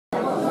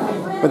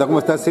Bueno, ¿cómo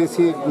estás,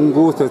 Ceci? Un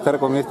gusto estar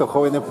con estos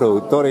jóvenes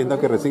productores, ¿no?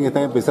 Que recién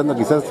están empezando.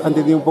 Quizás han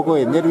tenido un poco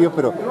de nervios,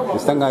 pero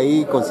están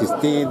ahí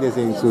consistentes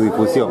en su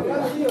difusión.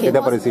 ¿Qué te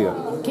ha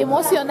parecido? Qué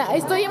emocionada,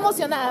 estoy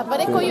emocionada.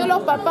 Parezco yo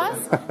los papás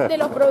de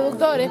los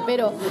productores,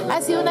 pero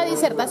ha sido una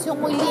disertación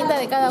muy linda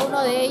de cada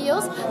uno de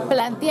ellos,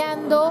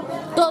 planteando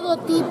todo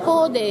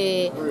tipo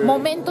de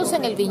momentos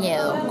en el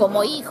viñedo,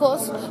 como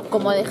hijos,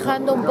 como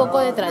dejando un poco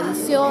de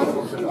tradición,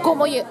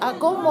 cómo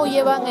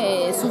llevan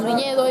sus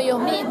viñedos ellos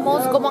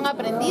mismos, cómo han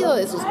aprendido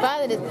de sus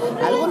padres.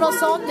 Algunos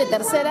son de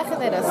tercera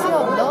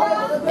generación, ¿no?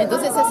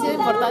 Entonces ha sido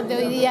importante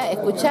hoy día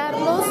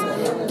escucharlos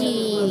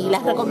y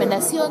las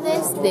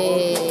recomendaciones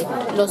de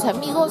los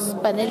amigos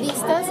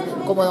panelistas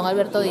como don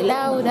Alberto de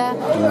Laura,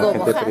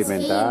 como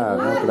Hassi,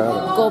 ¿no?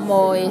 Claro.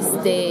 como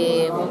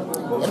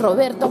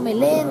Roberto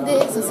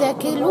Meléndez, o sea,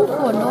 qué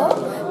lujo, ¿no?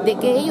 De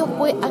que ellos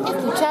han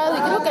escuchado y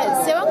creo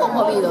que se van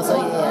conmovidos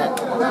hoy día.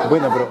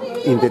 Bueno, pero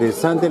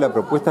interesante la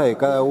propuesta de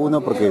cada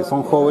uno porque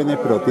son jóvenes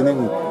pero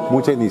tienen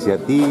mucha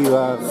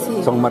iniciativa,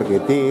 sí. Son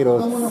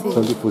marqueteros, sí.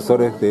 Son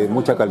difusores de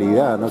mucha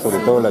calidad, ¿no? Sobre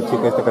todo la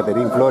chica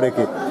Caterine Flores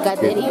que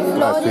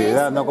a su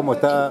edad, ¿no? Como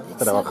está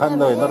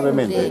trabajando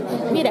enormemente.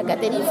 Mira,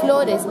 Caterine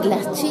Flores,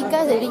 las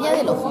chicas de Viña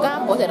de los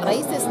Campos, de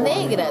Raíces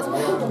Negras,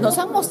 nos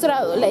han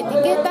mostrado la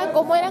etiqueta,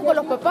 cómo eran con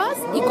los papás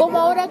y cómo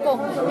ahora con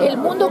el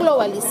mundo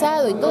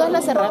globalizado y todas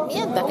las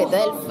herramientas que te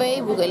da el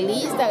Facebook, el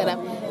Instagram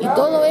y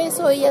todo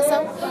eso, ellas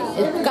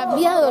han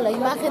cambiado la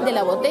imagen de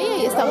la botella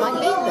y está más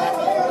linda.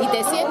 Y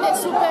te sientes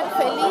súper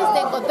feliz de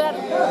encontrar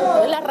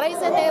las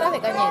raíces negras de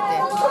Cañete.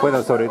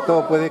 Bueno, sobre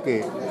todo puede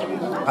que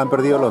han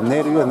perdido los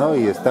nervios, ¿no?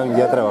 Y están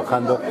ya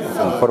trabajando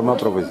en forma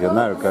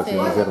profesional casi,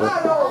 ¿no es cierto?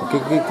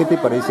 ¿Qué te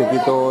parece aquí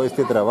todo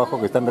este trabajo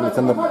que están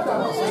realizando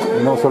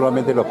no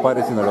solamente los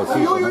padres sino los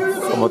hijos, ¿no?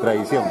 Como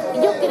tradición?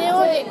 Yo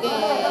creo de que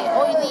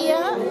hoy día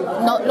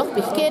los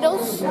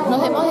pisqueros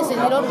nos debemos de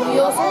sentir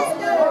orgullosos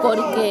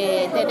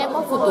porque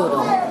tenemos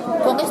futuro.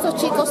 Con estos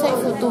chicos hay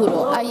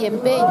futuro, hay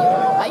empeño,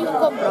 hay un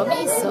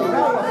compromiso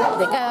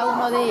de cada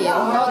uno de ellos,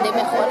 ¿no? De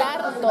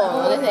mejorar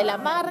todo, desde la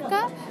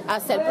marca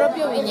hasta el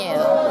propio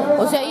viñedo.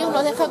 O sea, ellos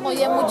nos dejan hoy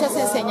día muchas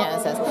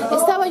enseñanzas.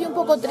 Estaba yo un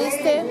poco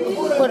triste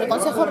por el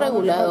Consejo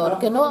Regulador,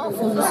 que no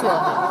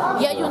funciona.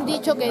 Y hay un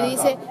dicho que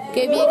dice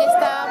que bien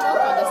estábamos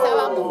cuando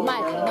estábamos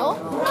mal, ¿no?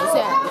 O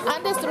sea,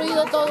 han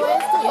destruido todo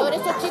esto y ahora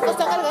estos chicos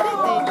están al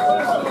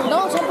garete.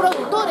 No, son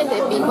productores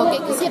de Pisco, que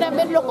quisieran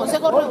ver los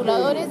consejos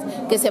reguladores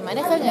que se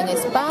manejan en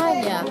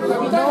España,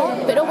 ¿no?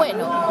 Pero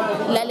bueno,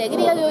 la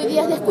alegría de hoy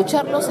día es de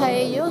escucharlos a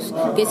ellos,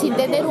 que sin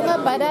tener un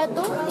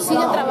aparato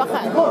siguen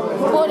trabajando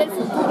por el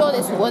futuro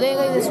de su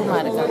bodega y de su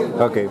marca.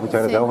 Ok,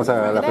 muchas gracias. Sí. Vamos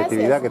a la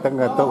festividad, que están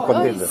todos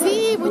contentos. Ay,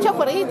 sí, muchas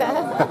porritas.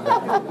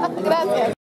 Gracias.